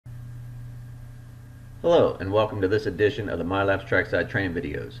Hello and welcome to this edition of the MylapsTrackside training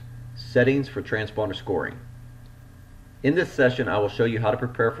videos, Settings for Transponder Scoring. In this session I will show you how to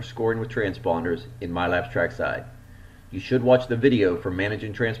prepare for scoring with transponders in MylapsTrackside. You should watch the video for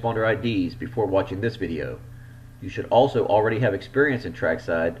managing transponder IDs before watching this video. You should also already have experience in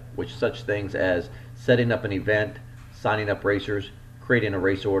Trackside with such things as setting up an event, signing up racers, creating a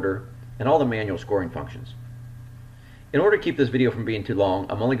race order, and all the manual scoring functions. In order to keep this video from being too long,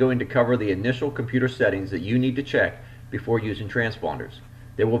 I'm only going to cover the initial computer settings that you need to check before using transponders.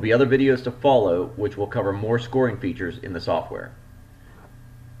 There will be other videos to follow which will cover more scoring features in the software.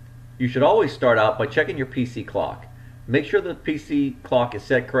 You should always start out by checking your PC clock. Make sure the PC clock is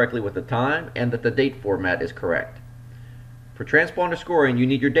set correctly with the time and that the date format is correct. For transponder scoring, you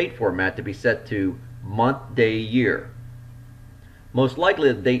need your date format to be set to month, day, year. Most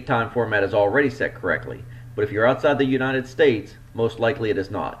likely the date time format is already set correctly. But if you're outside the United States, most likely it is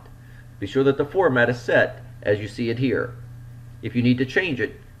not. Be sure that the format is set as you see it here. If you need to change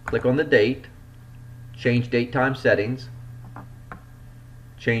it, click on the date, change date time settings,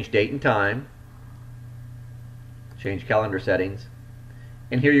 change date and time, change calendar settings,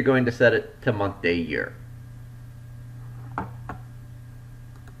 and here you're going to set it to month, day, year.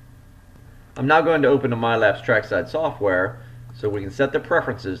 I'm now going to open the MylapsTrackside software so we can set the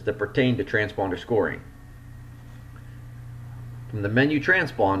preferences that pertain to transponder scoring. From the menu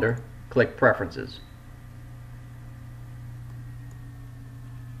Transponder, click Preferences.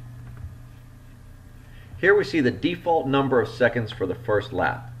 Here we see the default number of seconds for the first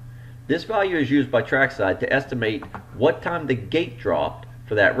lap. This value is used by Trackside to estimate what time the gate dropped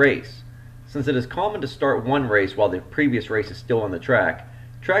for that race. Since it is common to start one race while the previous race is still on the track,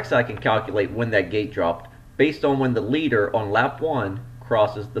 Trackside can calculate when that gate dropped based on when the leader on lap 1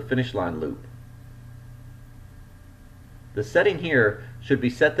 crosses the finish line loop. The setting here should be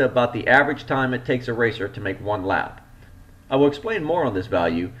set to about the average time it takes a racer to make one lap. I will explain more on this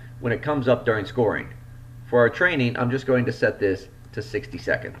value when it comes up during scoring. For our training, I'm just going to set this to 60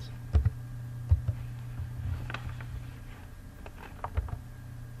 seconds.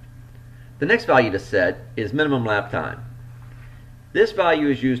 The next value to set is minimum lap time. This value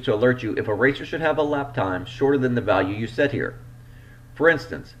is used to alert you if a racer should have a lap time shorter than the value you set here. For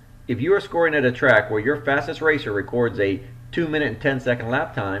instance, if you are scoring at a track where your fastest racer records a 2-minute and 10-second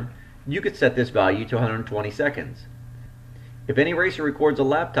lap time, you could set this value to 120 seconds. If any racer records a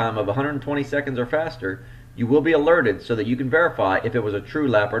lap time of 120 seconds or faster, you will be alerted so that you can verify if it was a true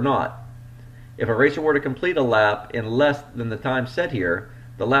lap or not. If a racer were to complete a lap in less than the time set here,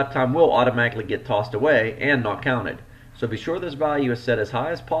 the lap time will automatically get tossed away and not counted. So be sure this value is set as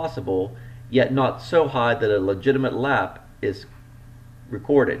high as possible, yet not so high that a legitimate lap is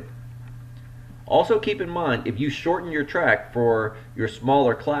recorded. Also keep in mind, if you shorten your track for your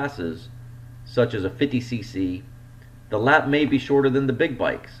smaller classes, such as a 50cc, the lap may be shorter than the big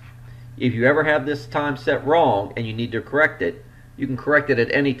bikes. If you ever have this time set wrong and you need to correct it, you can correct it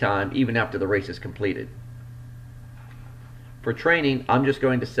at any time, even after the race is completed. For training, I'm just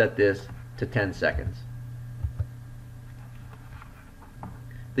going to set this to 10 seconds.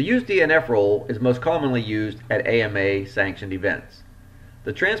 The use DNF rule is most commonly used at AMA sanctioned events.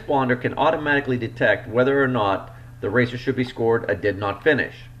 The transponder can automatically detect whether or not the racer should be scored a did not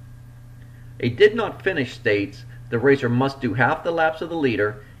finish. A did not finish states the racer must do half the laps of the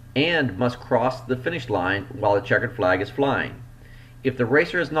leader and must cross the finish line while the checkered flag is flying. If the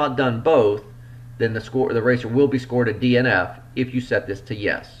racer has not done both, then the racer will be scored a DNF if you set this to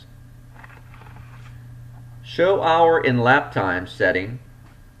yes. Show hour in lap time setting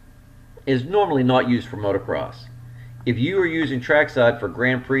is normally not used for motocross. If you are using Trackside for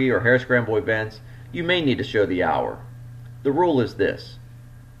Grand Prix or Hare Scramble events, you may need to show the hour. The rule is this: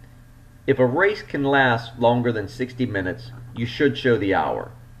 if a race can last longer than 60 minutes, you should show the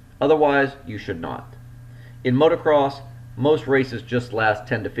hour. Otherwise, you should not. In motocross, most races just last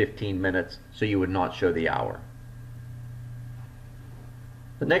 10 to 15 minutes, so you would not show the hour.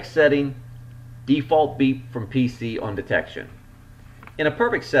 The next setting, default beep from PC on detection. In a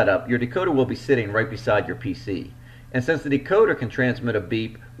perfect setup, your decoder will be sitting right beside your PC. And since the decoder can transmit a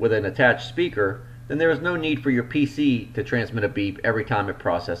beep with an attached speaker, then there is no need for your PC to transmit a beep every time it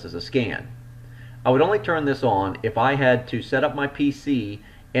processes a scan. I would only turn this on if I had to set up my PC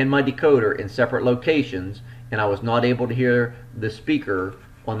and my decoder in separate locations and I was not able to hear the speaker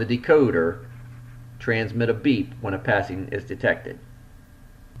on the decoder transmit a beep when a passing is detected.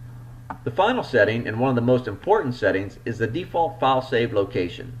 The final setting, and one of the most important settings, is the default file save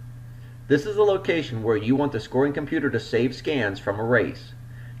location. This is the location where you want the scoring computer to save scans from a race.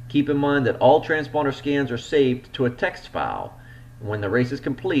 Keep in mind that all transponder scans are saved to a text file. When the race is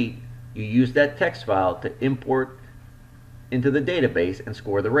complete, You use that text file to import into the database and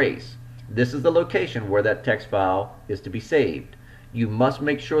score the race. This is the location where that text file is to be saved. You must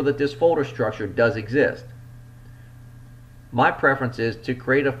make sure that this folder structure does exist. My preference is to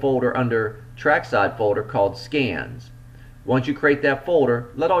create a folder under Trackside folder called Scans. Once you create that folder,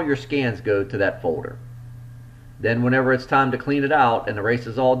 let all your scans go to that folder. Then whenever it's time to clean it out and the race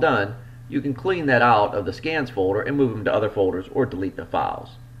is all done, you can clean that out of the Scans folder and move them to other folders or delete the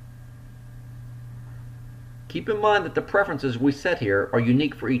files. Keep in mind that the preferences we set here are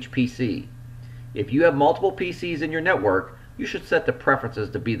unique for each PC. If you have multiple PCs in your network, you should set the preferences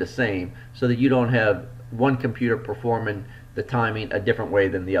to be the same so that you don't have one computer performing the timing a different way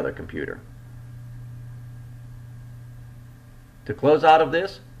than the other computer. To close out of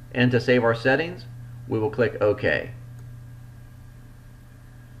this and to save our settings, we will click OK.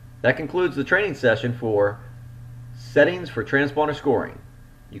 That concludes the training session for Settings for Transponder Scoring.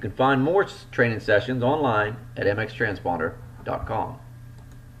 You can find more training sessions online at mxtransponder.com.